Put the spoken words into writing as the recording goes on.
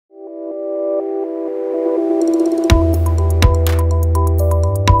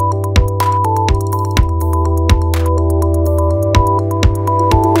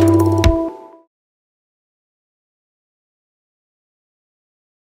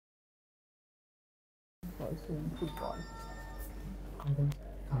Also in football.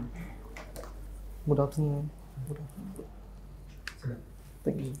 Good afternoon. Good afternoon.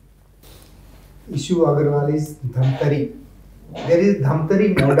 Thank you. ISHU AGRAWAL is Dhamtari. There is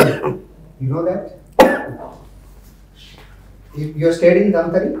Dhamtari model. You know that? You are stayed in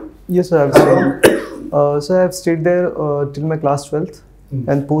Dhamtari? Yes, sir. I've stayed. So I've stayed there till my class 12th,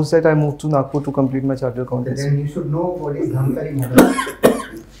 and post that I moved to Nagpur to complete my chartered accountancy. Then you should know what is Dhamtari model.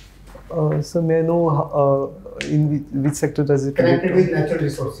 So may I know in which sector does it connected with natural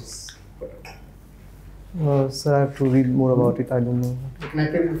resources? Sir, I have to read more about it. I don't know.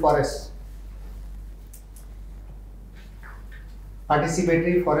 Connected with forests.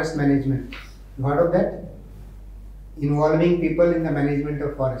 Participatory forest management. You heard of that? Involving people in the management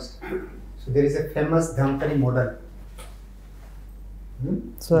of forest. So there is a famous Dhamtari model.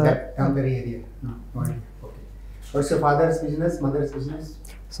 So that Dhamtari area. No, not okay. What's your father's business, mother's business?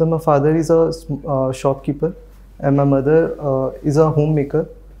 So my father is a shopkeeper, and my mother is a homemaker.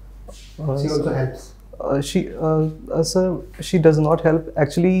 She also helps. Sir, she does not help.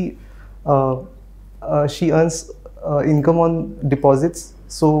 Actually, she earns income on deposits.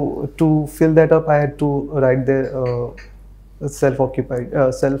 So to fill that up, I had to write there self-occupied,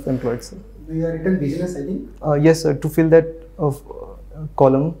 self-employed. Sir. You have written business, I think. Yes, sir. To fill that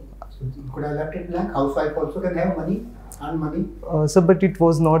column. So you could have left it blank. Housewife also can have money, earn money. Sir, but it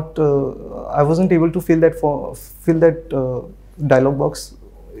was not. I wasn't able to fill that dialog box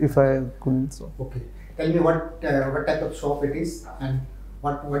if I couldn't. So. Okay. Tell me what type of shop it is and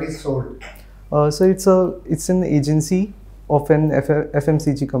what is sold. So it's an agency of an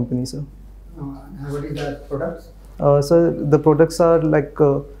FMCG company, sir. And what is the products? So the products are like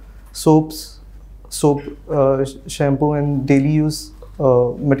soap, shampoo, and daily use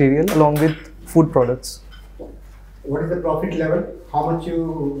material along with food products. What is the profit level? How much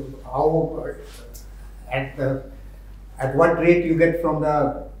at what rate you get from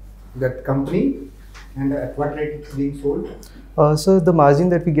that company, and at what rate it's being sold? So the margin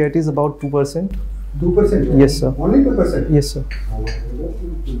that we get is about 2%. 2%? Yes, sir. Only 2%? Yes, sir.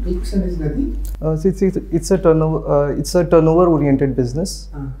 2% is nothing? It's a turnover-oriented business.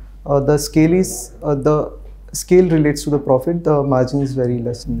 The scale relates to the profit. The margin is very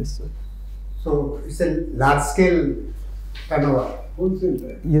less in this, sir. So it's a large-scale turnover. Wholesale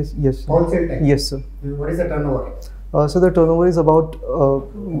type? Yes, yes. Wholesale type? Yes, sir. What is the turnover? So the turnover is about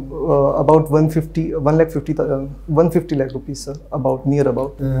 150 lakh rupees, sir. Near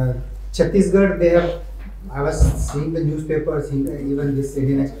about. Chhattisgarh, they have. I was seeing the newspapers, even this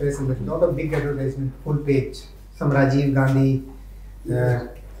Indian Express, and a lot of big advertisement, full page. Some Rajiv Gandhi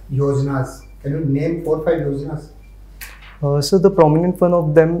yojanas. Can you name 4 or 5 yojanas? So the prominent one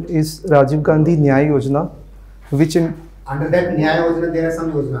of them is Rajiv Gandhi Nyaya Yojana, which under that Nyaya Yojana there are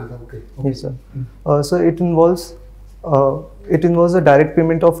some yojanas. Okay. Yes, sir. So it involves a direct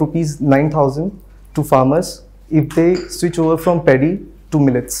payment of rupees 9,000 to farmers if they switch over from paddy to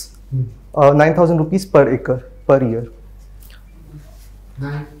millets. 9,000 rupees per acre per year.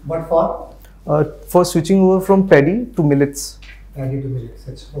 What for? For switching over from paddy to millets. Paddy to millets.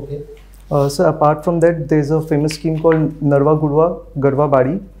 That's okay. So apart from that, there is a famous scheme called Narwa Gadwa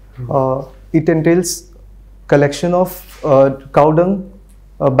Badi. It entails collection of cow dung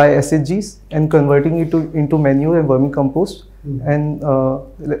by SHGs and converting it into manure and vermicompost, and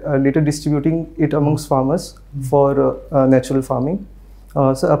later distributing it amongst farmers for natural farming.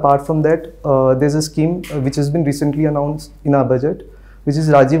 So apart from that, there's a scheme which has been recently announced in our budget, which is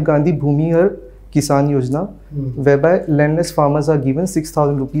Rajiv Gandhi Bhumihar Kisan Yojana, whereby landless farmers are given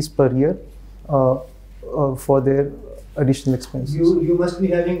 6,000 rupees per year for their additional expenses. You must be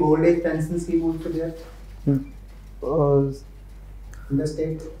having old age pension scheme also there? In the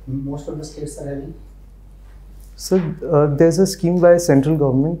state, most of the states are having. So there's a scheme by central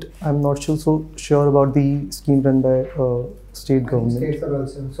government. I'm not sure about the scheme run by state government. States are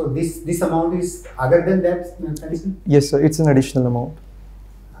also. So this amount is other than that pension? Yes, sir. It's an additional amount.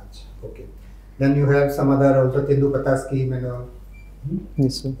 Okay. Then you have some other also Tendupata scheme and all.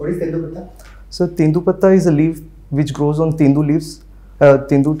 Yes, sir. What is Tendupata? So Tendupata is a leaf which grows on tendu leaves,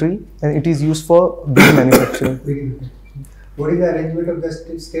 tendu tree, and it is used for bead manufacturing. What is the arrangement of the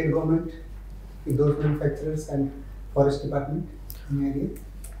state government with those manufacturers and forest department? Any idea?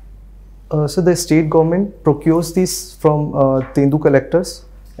 So the state government procures this from tendu collectors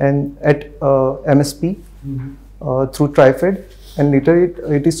and at MSP through TriFed, and later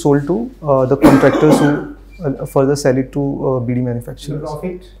it is sold to the contractors who further sell it to BD manufacturers. The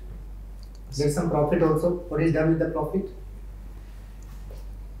profit? There is some profit also. What is done with the profit?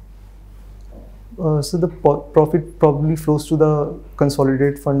 So the profit probably flows to the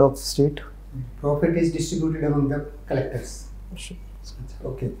consolidated fund of state. Profit is distributed among the collectors. Sure.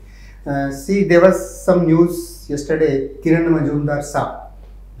 Okay. See, there was some news yesterday. Kiran Majumdar Saab,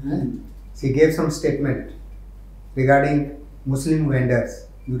 she gave some statement regarding Muslim vendors.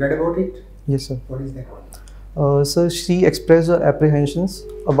 You read about it? Yes, sir. What is that? So she expressed her apprehensions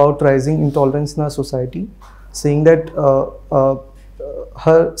about rising intolerance in our society, saying that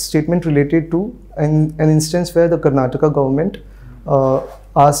her statement related to an instance where the Karnataka government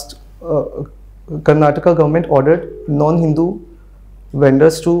Karnataka government ordered non-Hindu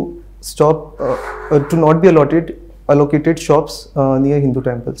vendors to stop, to not be allocated shops near Hindu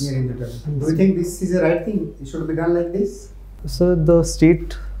temples. Near Hindu temples. Do you think this is the right thing? It should be done like this? So the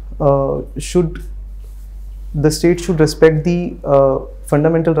state should respect the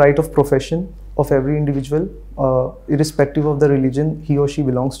fundamental right of profession of every individual, irrespective of the religion he or she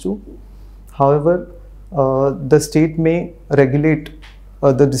belongs to. However, the state may regulate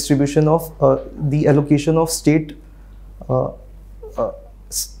the distribution of the allocation of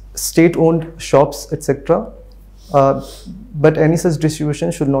state-owned shops, etc. But any such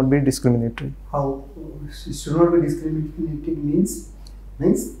distribution should not be discriminatory. How? It should not be discriminatory means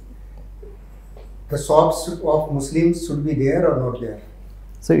the shops of Muslims should be there or not there?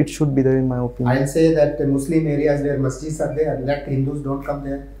 So it should be there, in my opinion. I'll say that the Muslim areas where masjids are there, let Hindus don't come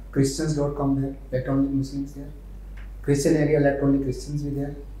there, Christians don't come there, let only Muslims there. Christian area, let only Christians be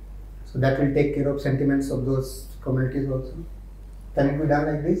there. So that will take care of sentiments of those communities also. Can it be done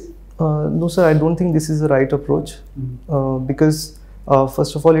like this? No, sir, I don't think this is the right approach, because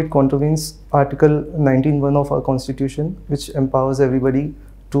first of all, it contravenes Article 19(1) of our Constitution, which empowers everybody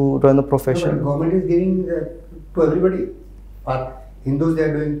to run a profession. No, government is giving to everybody. For Hindus they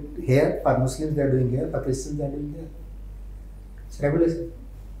are doing here, for Muslims they are doing here, for Christians they are doing here. It's regulation.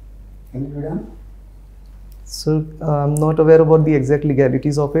 Can it be done? So I'm not aware about the exact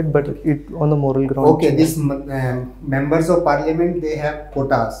legalities of it, but it on a moral ground. Okay, these members of parliament, they have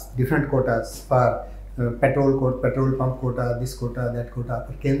quotas, different quotas for petrol pump quota, this quota, that quota.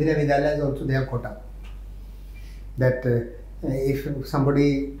 For Kendriya Vidyalayas also they have quota. That if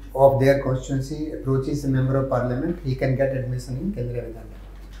somebody of their constituency approaches a member of parliament, he can get admission in Kendriya Vidyalaya.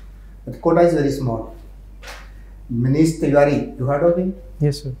 But quota is very small. Manish Tiwari, you heard of him?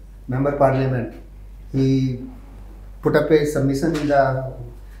 Yes, sir. Member parliament. He put up a submission in the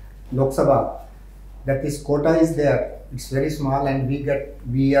Lok Sabha that this quota is there. It's very small, and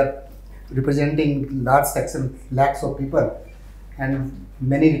we are representing large section, lakhs of people, and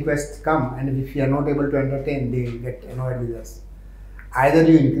many requests come, and if we are not able to entertain, they get annoyed with us. Either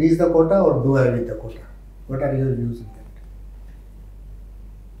you increase the quota or do away with the quota. What are your views on that?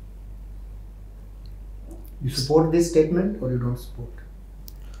 You support this statement or you don't support?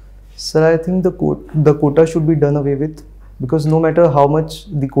 Sir, I think the quota should be done away with, because no matter how much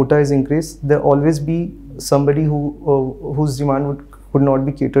the quota is increased, there always be somebody whose demand could not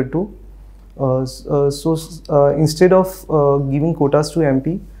be catered to. Instead of giving quotas to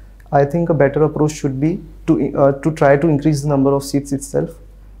MP, I think a better approach should be to try to increase the number of seats itself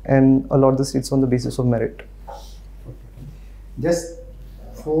and allot the seats on the basis of merit. Just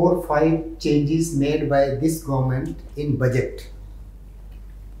 4 or 5 changes made by this government in budget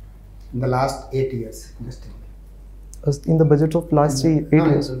in the last 8 years. In the budget of last 8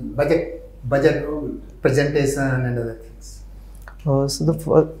 years? Budget presentation and other things. So the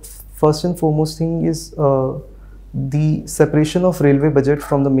first and foremost thing is the separation of railway budget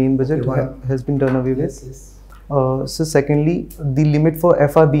from the main budget has been done away with. Yes. So secondly, the limit for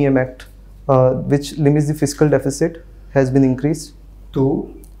FRBM Act, which limits the fiscal deficit, has been increased. 2.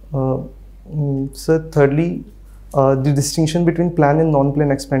 So thirdly, the distinction between plan and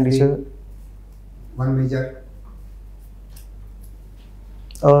non-plan expenditure. 3. One major.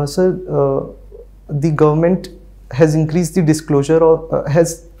 So the government has increased the disclosure, or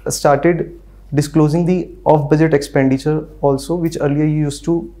has started disclosing the off-budget expenditure also, which earlier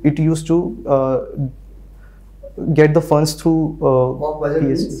it used to get the funds through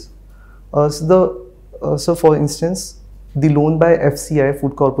PSUs. So for instance, the loan by FCI,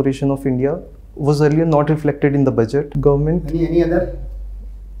 Food Corporation of India, was earlier not reflected in the budget. Government. Any other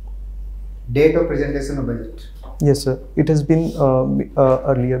date of presentation of budget? Yes, sir. It has been made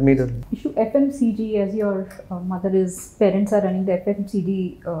earlier. ISHU FMCG, as your parents are running the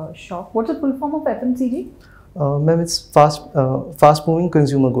FMCG shop. What's the full form of FMCG? Ma'am, it's fast moving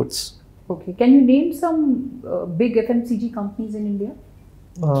consumer goods. Okay. Can you name some big FMCG companies in India?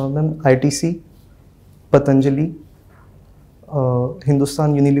 Ma'am, ITC, Patanjali,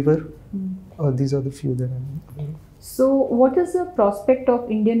 Hindustan Unilever. These are the few that I know. So, what is the prospect of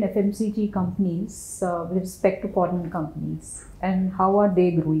Indian FMCG companies with respect to foreign companies, and how are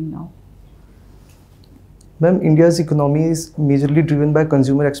they growing now? Ma'am, India's economy is majorly driven by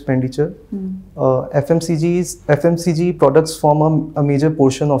consumer expenditure. FMCG products form a major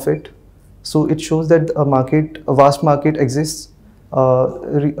portion of it. So it shows that a vast market exists.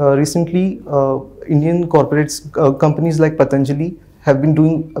 Recently, Indian companies like Patanjali have been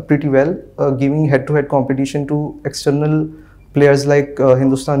doing pretty well, giving head-to-head competition to external players like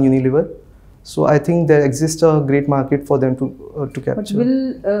Hindustan Unilever. So I think there exists a great market for them to capture. But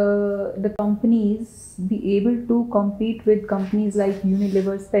will the companies be able to compete with companies like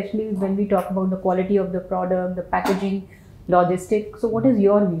Unilever, especially when we talk about the quality of the product, the packaging, logistics? So what is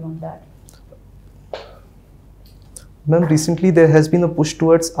your view on that? Ma'am, recently there has been a push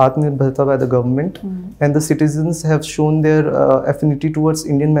towards Atmanirbharta by the government, and the citizens have shown their affinity towards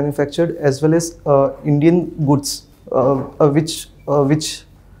Indian manufactured as well as Indian goods, which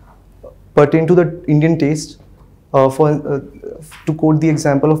pertain to the Indian taste. To quote the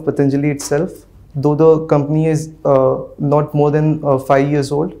example of Patanjali itself, though the company is not more than 5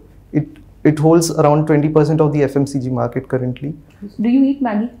 years old, it holds around 20% of the FMCG market currently. Do you eat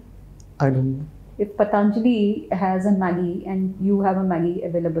Maggi? I don't know. If Patanjali has a Maggi and you have a Maggi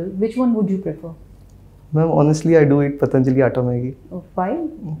available, which one would you prefer? Ma'am, honestly, I do eat Patanjali Atta Maggi. Oh, why?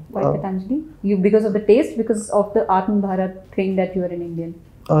 Why Patanjali? Because of the taste? Because of the Atman thing that you are an Indian?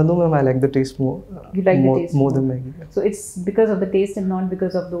 No, ma'am, I like the taste more. You like the taste more than Maggi. Yeah. So it's because of the taste and not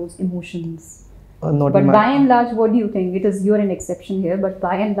because of those emotions. But by and large, what do you think? You're an exception here, but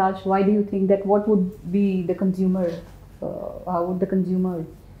by and large, why do you think that? What would be the consumer? How would the consumer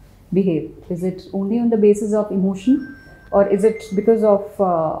behave? Is it only on the basis of emotion, or is it because of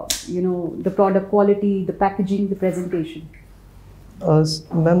the product quality, the packaging, the presentation?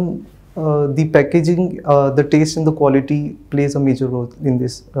 Ma'am, the packaging, the taste and the quality plays a major role in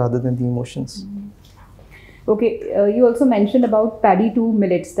this rather than the emotions. Okay, you also mentioned about paddy to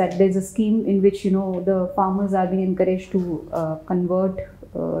millets, that there's a scheme in which the farmers are being encouraged to convert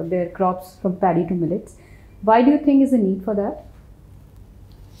their crops from paddy to millets. Why do you think is the need for that?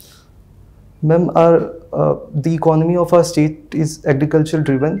 Ma'am, the economy of our state is agricultural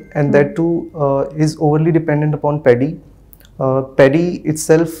driven, and that too is overly dependent upon paddy. Paddy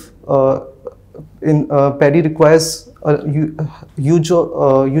itself, paddy requires a huge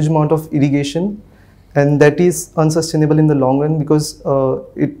amount of irrigation, and that is unsustainable in the long run because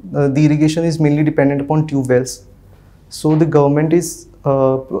the irrigation is mainly dependent upon tube wells. So the government is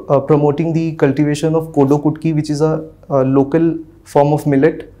promoting the cultivation of kodo kutki, which is a local form of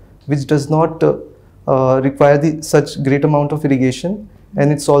millet, which does not require such great amount of irrigation,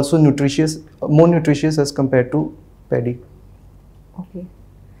 and it's also more nutritious as compared to paddy. Okay.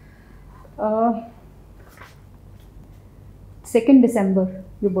 2nd December,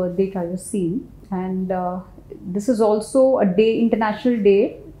 your birth date I was seeing, and this is also a day, international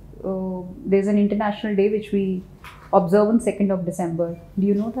day. There's an international day which we observe on 2nd of December. Do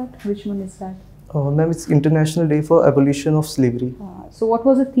you know that? Which one is that? Ma'am, it's International Day for Abolition of Slavery. So what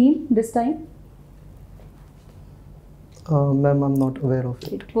was the theme this time? Ma'am, I'm not aware of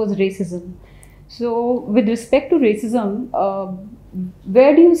it. It was racism. So with respect to racism,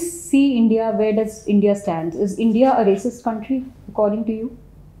 where do you see India? Where does India stand? Is India a racist country according to you?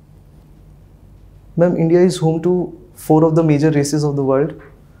 Ma'am, India is home to 4 of the major races of the world,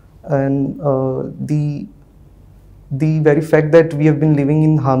 and the very fact that we have been living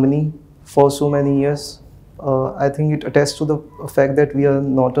in harmony for so many years, I think it attests to the fact that we are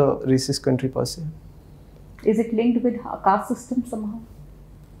not a racist country per se. Is it linked with caste system somehow?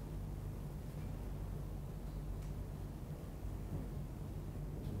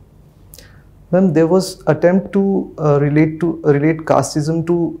 Ma'am, there was attempt to relate casteism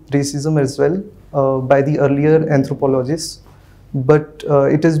to racism as well by the earlier anthropologists, but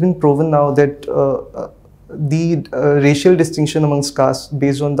it has been proven now that the racial distinction amongst castes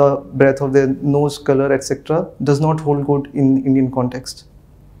based on the breadth of their nose color, etc., does not hold good in Indian context.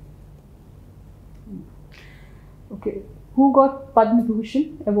 Okay, who got Padma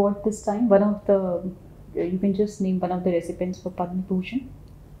Bhushan award this time? One of the, you can just name one of the recipients for Padma Bhushan.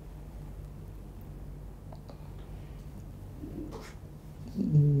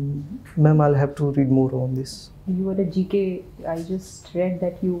 Ma'am, I'll have to read more on this. You were a GK, I just read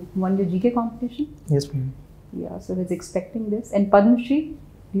that you won the GK competition? Yes, ma'am. Yeah, so I was expecting this. And Padma Shri,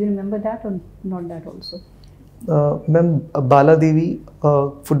 do you remember that or not that also? Ma'am, Bala Devi,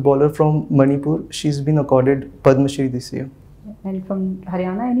 a footballer from Manipur, she's been accorded Padma Shri this year. And from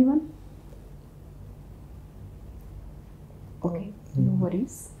Haryana, anyone? Okay, no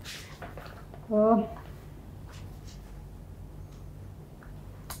worries.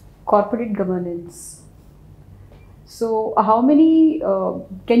 Corporate governance. So how many,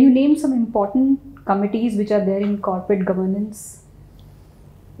 can you name some important committees which are there in corporate governance?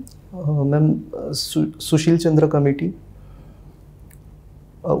 Ma'am, Sushil Chandra Committee,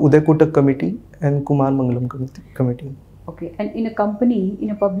 Uday Kotak Committee, and Kumar Mangalam Committee. Okay, and in a company,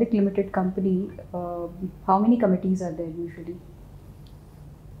 in a public limited company, how many committees are there usually?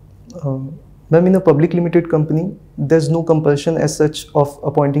 Ma'am, in a public limited company, there's no compulsion as such of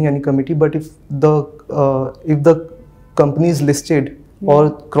appointing any committee. But if the company is listed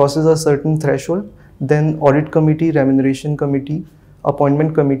or crosses a certain threshold, then audit committee, remuneration committee,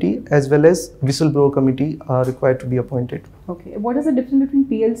 appointment committee, as well as whistleblower committee are required to be appointed. Okay, what is the difference between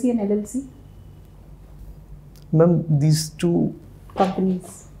PLC and LLC? Ma'am, these two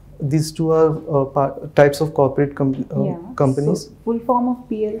Companies. These two are types of corporate companies. So, full form of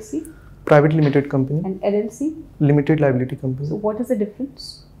PLC Private limited company, and LLC. limited liability company. So, what is the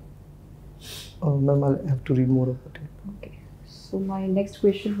difference? Ma'am, I'll have to read more about it. Okay. So, my next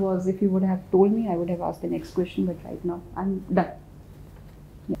question was, if you would have told me, I would have asked the next question, but right now I'm done.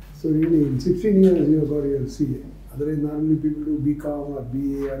 So really, in 16 years you have got your CA. Otherwise, normally people do BCom or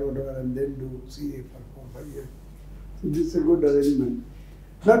BA or whatever and then do CA for 4-5 years. So this is a good arrangement.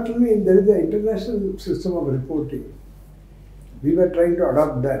 Not only there is an international system of reporting. We were trying to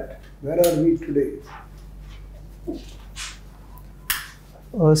adopt that. Where are we today?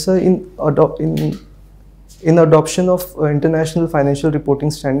 Sir, in adoption of international financial reporting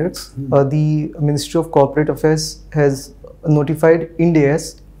standards, the Ministry of Corporate Affairs has notified IND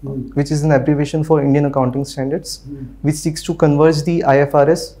AS, which is an abbreviation for Indian Accounting Standards, which seeks to converge the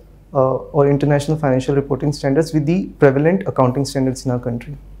IFRS or International Financial Reporting Standards with the prevalent accounting standards in our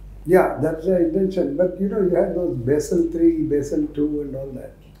country. Yeah, that's the intention. But you know, you had those Basel 3, Basel 2 and all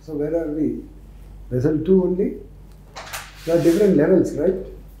that. So where are we? Basel 2 only? There are different levels, right?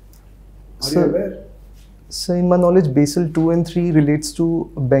 Are you aware? So in my knowledge, Basel 2 and 3 relates to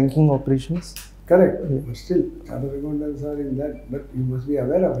banking operations. Correct. But still, chartered accountants are in that, but you must be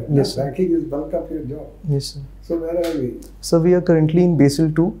aware of it. Yes, banking is bulk of your job. Yes, sir. So where are we? So we are currently in Basel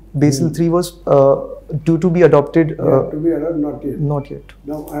 2. Basel 3 was due to be adopted. To be adopted, not yet. Not yet.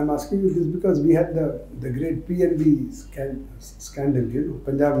 Now I am asking you this because we had the great PNB scandal, you know,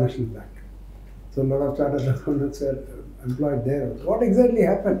 Punjab National Bank. So a lot of chartered accountants were employed there. What exactly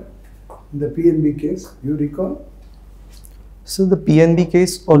happened in the PNB case? You recall? So the PNB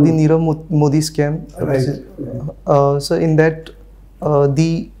case or the Nirav Modi scam. Right. So in that,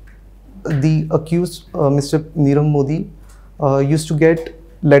 the accused, Mr. Nirav Modi, used to get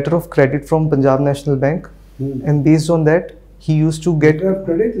letter of credit from Punjab National Bank, and based on that, he used to get letter of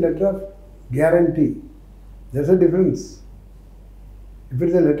credit, letter of guarantee. There's a difference. If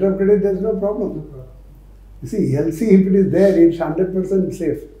it's a letter of credit, there's no problem. You see, LC, if it is there, it's 100%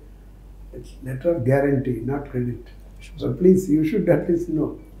 safe. It's letter of guarantee, not credit. So please, you should at least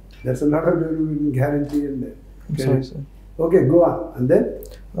know. There's a lot of difference between guarantee and credit. Sorry, sir. Okay, go on. And then?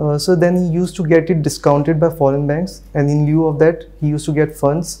 So then he used to get it discounted by foreign banks, and in lieu of that, he used to get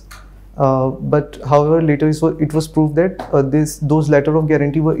funds. But however, later it was proved that those letter of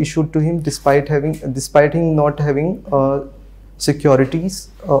guarantee were issued to him despite him not having securities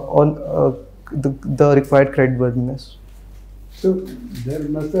on the required creditworthiness. So there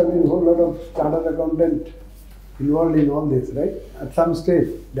must have been a whole lot of chartered accountant involved in all this, right? At some stage,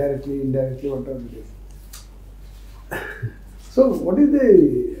 directly, indirectly, whatever it is. So what is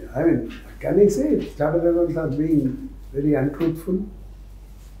can I say chartered accountants are being very untruthful?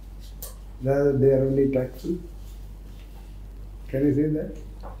 Rather, they are only tactful? Can I say that?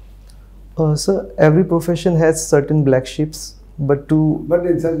 So every profession has certain black sheeps, but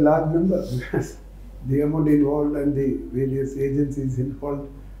in such large number, because the amount involved and the various agencies involved,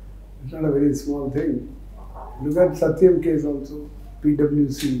 it's not a very small thing. Look at Satyam case also,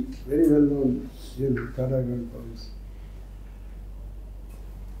 PwC, very well known in chartered account firms.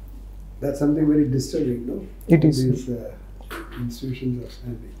 That's something very disturbing, no? It is. These institutions are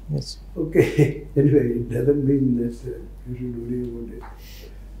standing. Yes. Okay, anyway, it doesn't mean that you should worry about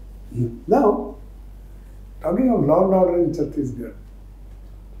it. Now, talking of law and order in Chhattisgarh,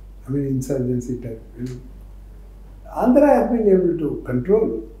 insurgency type, Andhra has been able to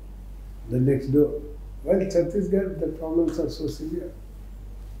control the next door. While Chhattisgarh, the problems are so severe.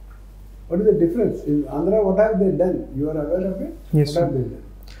 What is the difference? In Andhra, what have they done? You are aware of it? Yes. What have they done?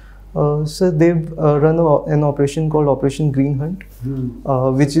 So they've run an operation called Operation Green Hunt,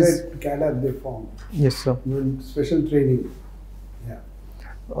 which is cadre they formed. Yes, sir. Special training. Yeah.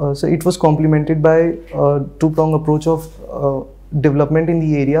 So it was complemented by a two-pronged approach of development in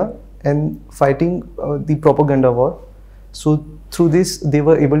the area and fighting the propaganda war. So through this, they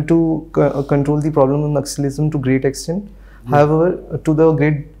were able to control the problem of Naxalism to great extent. However, to the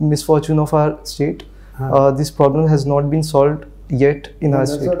great misfortune of our state, this problem has not been solved yet in our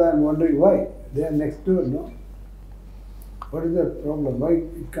That's state. what I am wondering, why? They are next door, no? What is the problem? Why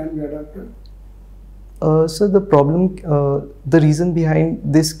it can't be adopted? So the problem, the reason behind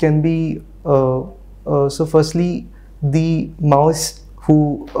this can be, so firstly, the Maoists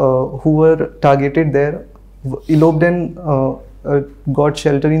who were targeted there eloped and got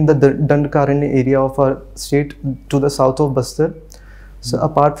shelter in the Dandakaranya area of our state to the south of Bastar. So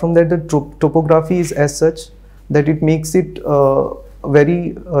apart from that, the topography is as such that it makes it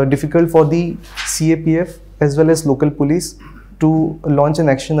very difficult for the CAPF as well as local police to launch an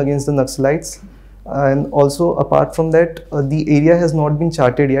action against the Naxalites. And also apart from that, the area has not been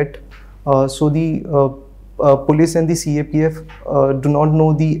charted yet. So the police and the CAPF do not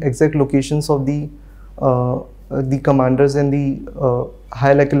know the exact locations of the commanders and the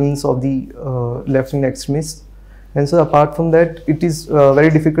high echelons of the left-wing extremists. And so apart from that, it is very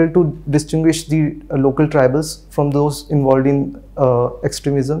difficult to distinguish the local tribals from those involved in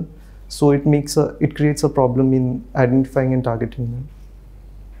extremism. So it creates a problem in identifying and targeting them.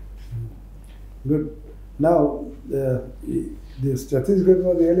 Good. Now, this Chhattisgarh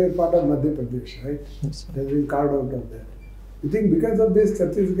was earlier part of Madhya Pradesh, right? Yes, It has been carved out of that. You think because of this,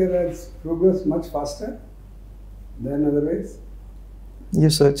 Chhattisgarh has progressed much faster than otherwise?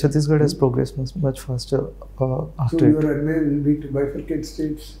 Yes, sir. Chhattisgarh has progressed much faster after So it. your advice will be to bifurcate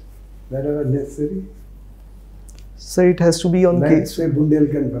states wherever necessary? So it has to be on Like case. say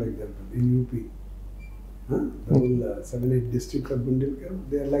Bundelkhand, for example, in UP. The whole 7-8 districts of Bundelkhand,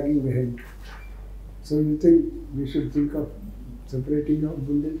 they are lagging behind. So you think we should think of separating out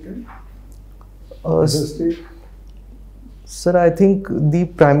Bundelkhand as a state? Sir, I think the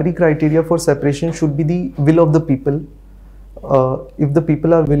primary criteria for separation should be the will of the people. If the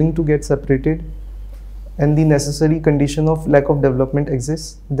people are willing to get separated and the necessary condition of lack of development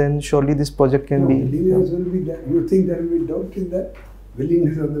exists, then surely this project can be. Willingness will be there. You think there will be doubt in that?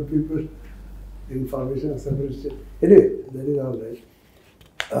 Willingness of the people in formation of separate state. Anyway, that is all right.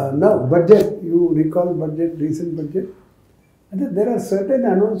 Now, budget. You recall budget, recent budget? And there are certain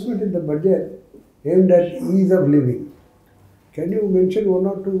announcements in the budget aimed at ease of living. Can you mention one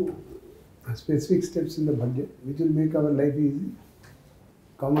or two specific steps in the budget which will make our life easy?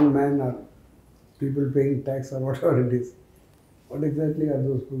 Common man or people paying tax or whatever it is. What exactly are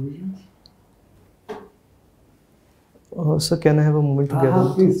those provisions? Sir, can I have a moment to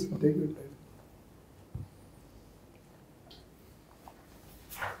gather? Please, take your time.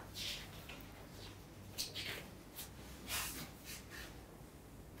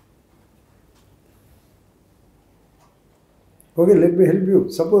 Okay, let me help you.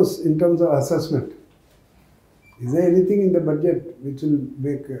 Suppose in terms of assessment, is there anything in the budget which will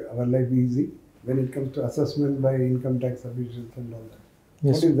make our life easy when it comes to assessment by income tax officials and all that?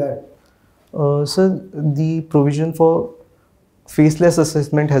 Yes. What is that? Sir, the provision for faceless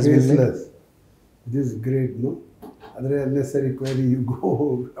assessment has been made. Faceless. This is great, no? Other unnecessary query, you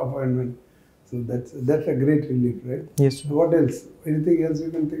go appointment. So that's a great relief, right? Yes, sir. What else? Anything else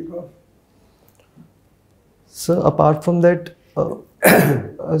you can think of? So apart from that,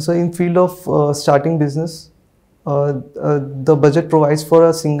 so in field of starting business, the budget provides for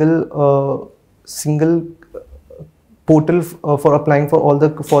a single portal for applying for all the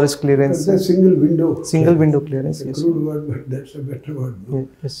forest clearance. That's a single window. Single window clearance. It's a Yes. crude word, but that's a better word. No?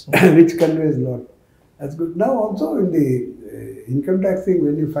 Yes. Sir. Which conveys a lot. That's good. Now also in the income tax thing,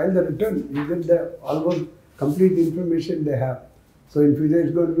 when you file the return, you get the almost complete information they have. So in future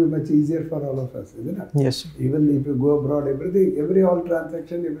it's going to be much easier for all of us, isn't it? Yes. Sir. Even if you go abroad, all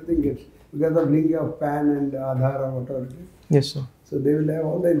transaction, everything gets, because of link of PAN and Aadhaar or whatever it is. Yes, sir. So they will have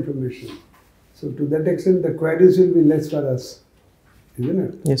all the information. So to that extent, the queries will be less for us, isn't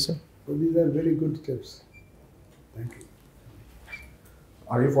it? Yes, sir. So these are very good steps. Thank you.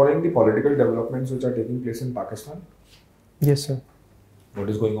 Are you following the political developments which are taking place in Pakistan? Yes, sir. What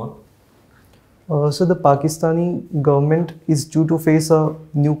is going on? So the Pakistani government is due to face a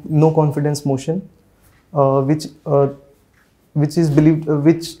new no confidence motion, which it is believed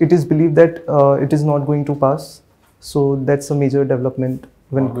that it is not going to pass. So that's a major development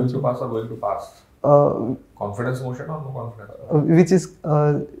when Not going to pass or going to pass? Confidence motion or no confidence?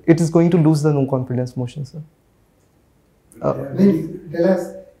 It is going to lose the no confidence motion, sir. Tell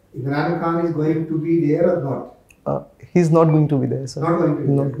us, Imran Khan is going to be there or not? He's not going to be there, sir. Not going to be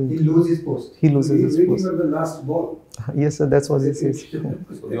Not there. going He to. loses his post. He loses He's his waiting post. for the last ball. Yes, sir. That's what he says. So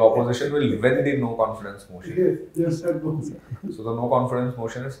the opposition will win the no confidence motion. Yes, just that ball. So the no confidence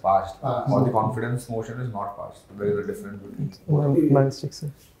motion is passed, or the confidence motion is not passed. So there is a difference between. My mistake,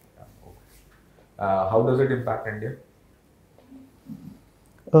 sir. Yeah, okay. How does it impact India?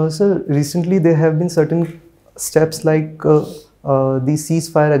 Sir, recently there have been certain steps like the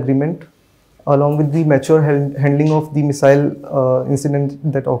ceasefire agreement, along with the mature handling of the missile incident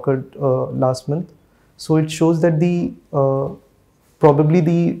that occurred last month. So it shows that probably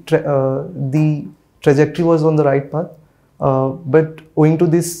the trajectory was on the right path, but owing to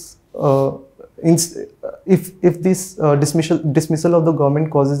this, if this dismissal of the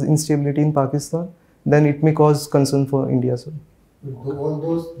government causes instability in Pakistan, then it may cause concern for India. So.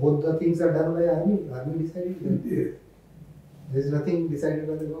 Both the things are done by army. Army decided. Yeah. There is nothing decided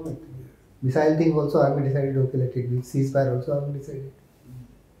by the government. Missile thing also army decided. Okay, let it be. Ceasefire also army decided.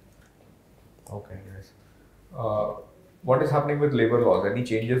 Okay, nice. What is happening with labor laws? Any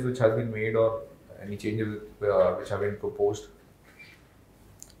changes which have been made or any changes which have been proposed?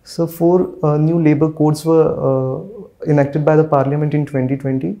 So 4 new labor codes were enacted by the Parliament in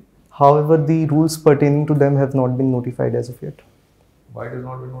 2020. However, the rules pertaining to them have not been notified as of yet. Why it has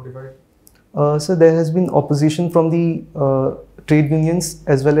not been notified? So there has been opposition from the trade unions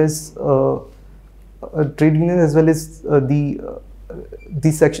as well as the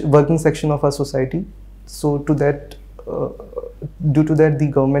working section of our society. So to that, due to that, the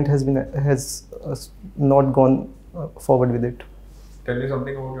government has not gone forward with it. Tell me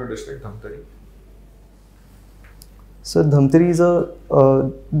something about your district, Dhamtari. So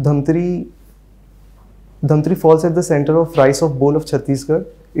Dhamtari falls at the center of rice of bowl of Chhattisgarh.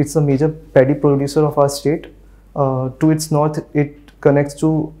 It's a major paddy producer of our state. To its north, it connects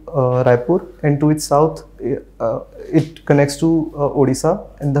to Raipur, and to its south, it connects to Odisha.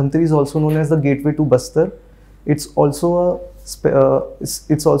 And Dhamtari is also known as the gateway to Bastar. It's also a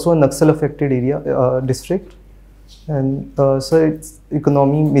Naxal affected area district, and so its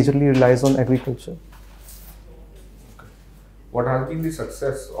economy majorly relies on agriculture. What has been the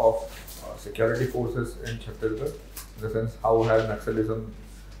success of security forces in Chhattisgarh? In the sense, how has Naxalism,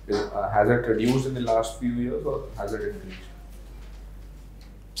 has it reduced in the last few years or has it increased?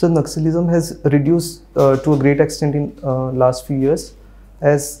 So Naxalism has reduced to a great extent in last few years,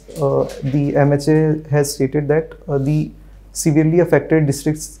 as the MHA has stated that the severely affected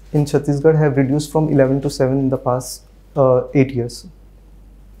districts in Chhattisgarh have reduced from 11 to 7 in the past 8 years.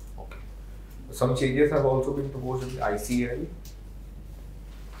 Okay. Some changes have also been proposed in the ICAHIL.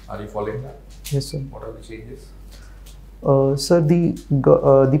 Are you following that? Yes, sir. What are the changes? Sir,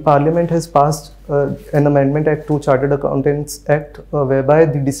 the Parliament has passed an amendment act to Chartered Accountants Act, whereby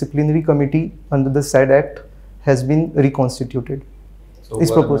the disciplinary committee under the said act has been reconstituted. So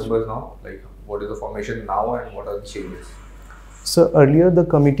who are the members now? Like, what is the formation now and what are the changes? So earlier the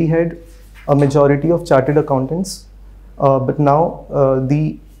committee had a majority of chartered accountants, but now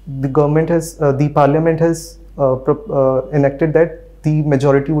the Parliament has enacted that the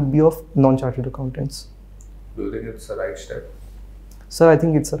majority would be of non-chartered accountants. Do you think it's the right step? Sir, I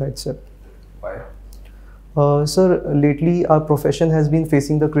think it's the right step. Why? Sir, lately our profession has been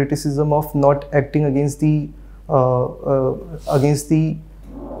facing the criticism of not acting against our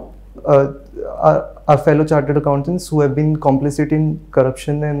fellow chartered accountants who have been complicit in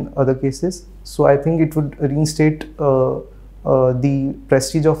corruption and other cases. So I think it would reinstate the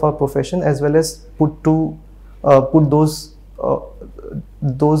prestige of our profession, as well as put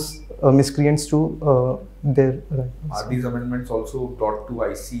those miscreants to their right. Are these amendments also brought to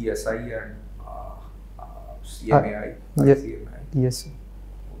ICSI and CMAI? CMAI? Yes, sir.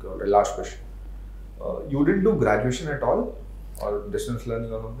 Okay, all right. Last question. You didn't do graduation at all, or distance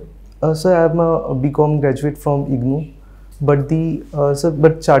learning or something? Sir, I am a BCom graduate from IGNOU, but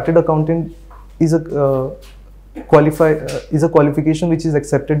chartered accountant is a qualification which is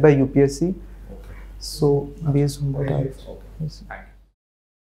accepted by UPSC. Okay. So based on that, Okay. Thank you.